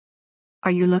Are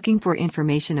you looking for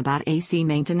information about AC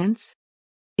maintenance?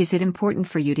 Is it important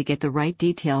for you to get the right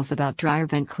details about dryer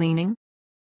vent cleaning?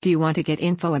 Do you want to get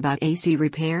info about AC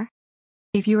repair?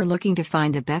 If you are looking to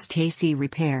find the best AC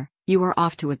repair, you are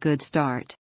off to a good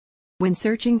start. When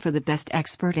searching for the best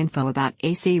expert info about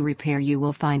AC repair, you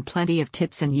will find plenty of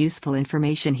tips and useful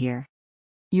information here.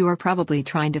 You are probably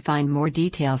trying to find more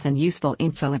details and useful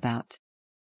info about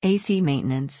AC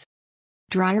maintenance,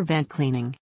 dryer vent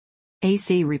cleaning,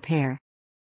 AC repair,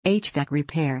 HVAC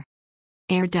repair,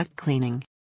 air duct cleaning.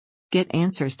 Get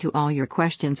answers to all your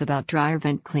questions about dryer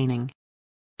vent cleaning.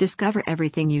 Discover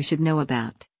everything you should know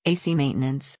about AC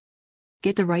maintenance.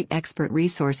 Get the right expert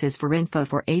resources for info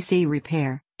for AC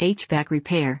repair, HVAC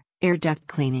repair, air duct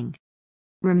cleaning.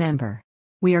 Remember,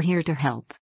 we are here to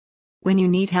help. When you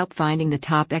need help finding the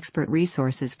top expert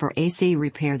resources for AC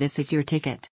repair, this is your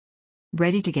ticket.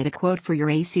 Ready to get a quote for your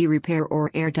AC repair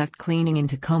or air duct cleaning in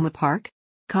Takoma Park?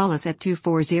 Call us at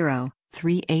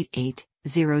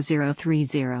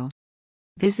 240-388-0030.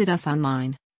 Visit us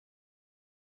online